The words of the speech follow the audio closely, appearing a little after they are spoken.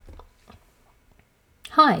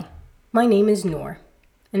Hi, my name is Noor,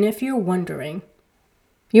 and if you're wondering,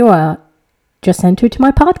 you are just entered to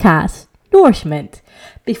my podcast, Nourishment.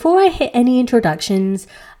 Before I hit any introductions,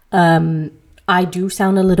 I do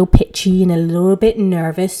sound a little pitchy and a little bit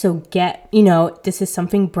nervous, so this is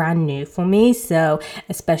something brand new for me, so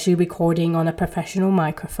especially recording on a professional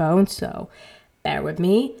microphone, so bear with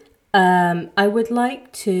me. I would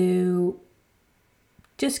like to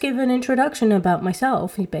just give an introduction about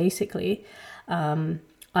myself, basically.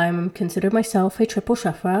 I'm considered myself a triple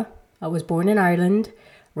Shafra. I was born in Ireland,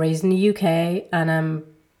 raised in the UK, and I'm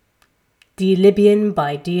Libyan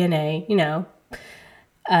by DNA,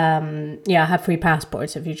 I have three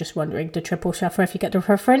passports, if you're just wondering. The triple Shafra, if you get the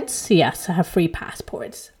reference. Yes, I have three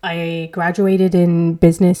passports. I graduated in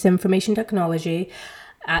business information technology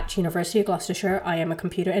at University of Gloucestershire. I am a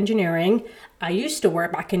computer engineering. I used to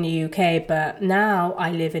work back in the UK, but now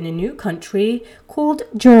I live in a new country called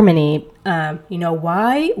Germany. You know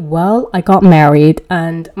why? Well, I got married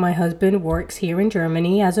and my husband works here in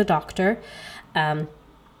Germany as a doctor. I've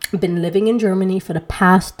been living in Germany for the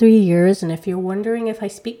past 3 years, and if you're wondering if I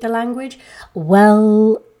speak the language,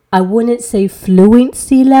 well, I wouldn't say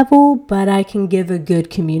fluency level, but I can give a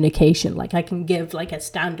good communication. Like I can give like a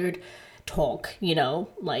standard talk,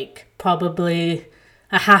 like probably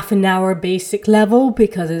a half an hour basic level,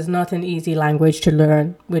 because it's not an easy language to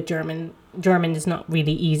learn with German. German is not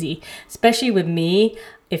really easy, especially with me.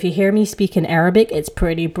 If you hear me speak in Arabic, it's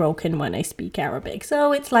pretty broken when I speak Arabic.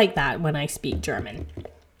 So it's like that when I speak German.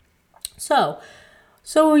 So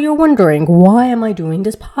you're wondering, why am I doing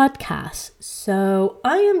this podcast? So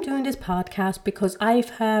I am doing this podcast because I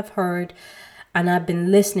have heard and I've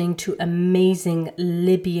been listening to amazing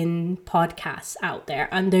Libyan podcasts out there,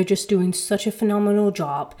 and they're just doing such a phenomenal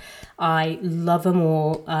job. I love them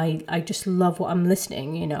all. I just love what I'm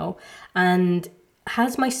listening, And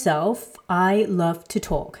as myself, I love to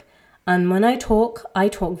talk. And when I talk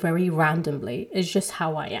very randomly. It's just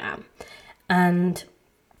how I am. And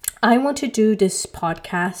I want to do this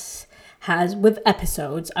podcast with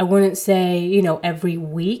episodes. I wouldn't say, every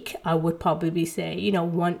week. I would probably say,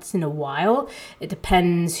 once in a while. It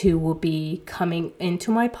depends who will be coming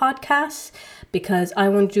into my podcast, because I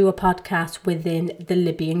want to do a podcast within the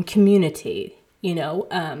Libyan community,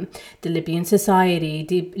 the Libyan society,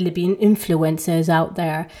 the Libyan influencers out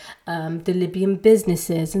there, the Libyan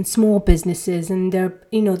businesses and small businesses and their,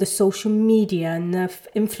 the social media and the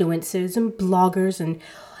influencers and bloggers and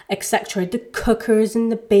etc., the cookers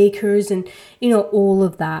and the bakers and, all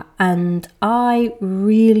of that. And I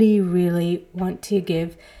really, really want to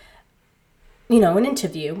give, an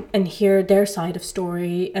interview and hear their side of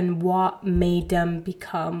story and what made them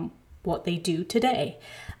become what they do today.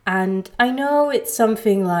 And I know it's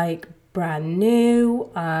something like brand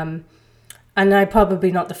new, and I'm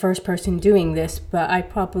probably not the first person doing this, but I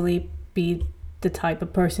probably be the type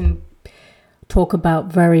of person talk about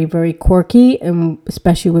very, very quirky, and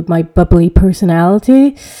especially with my bubbly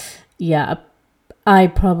personality. Yeah, I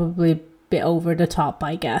probably bit over the top,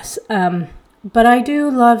 I guess. But I do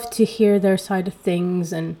love to hear their side of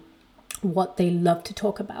things and what they love to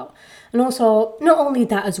talk about. And also, not only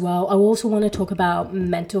that as well, I also want to talk about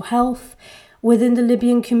mental health within the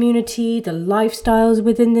Libyan community, the lifestyles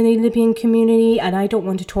within the Libyan community. And I don't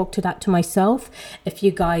want to talk to that to myself. If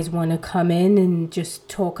you guys want to come in and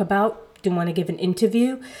just want to give an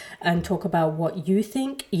interview and talk about what you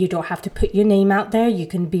think, you don't have to put your name out there. You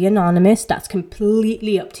can be anonymous. That's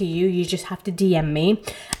completely up to you. You just have to DM me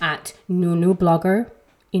at NunuBlogger,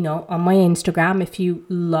 on my Instagram, if you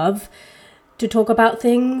love to talk about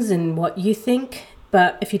things and what you think.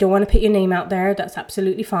 But if you don't want to put your name out there, that's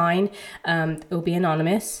absolutely fine. It'll be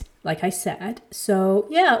anonymous, like I said. So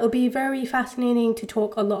yeah, it'll be very fascinating to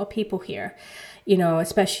talk a lot of people here.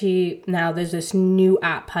 Especially now there's this new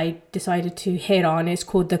app I decided to hit on. It's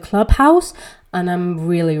called the Clubhouse, and I'm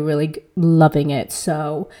really, really loving it.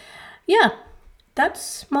 So yeah,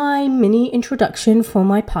 that's my mini introduction for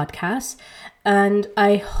my podcast. And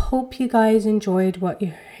I hope you guys enjoyed what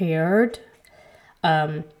you heard.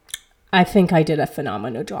 I think I did a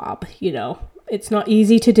phenomenal job. It's not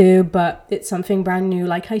easy to do, but it's something brand new,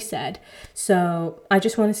 like I said. So I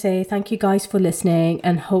just want to say thank you guys for listening,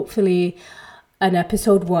 and hopefully an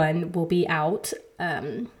episode 1 will be out.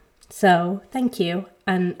 So thank you.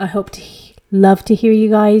 And I hope to love to hear you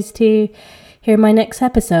guys to hear my next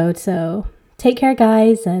episode. So take care,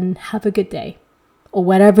 guys, and have a good day, or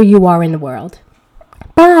wherever you are in the world.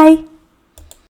 Bye.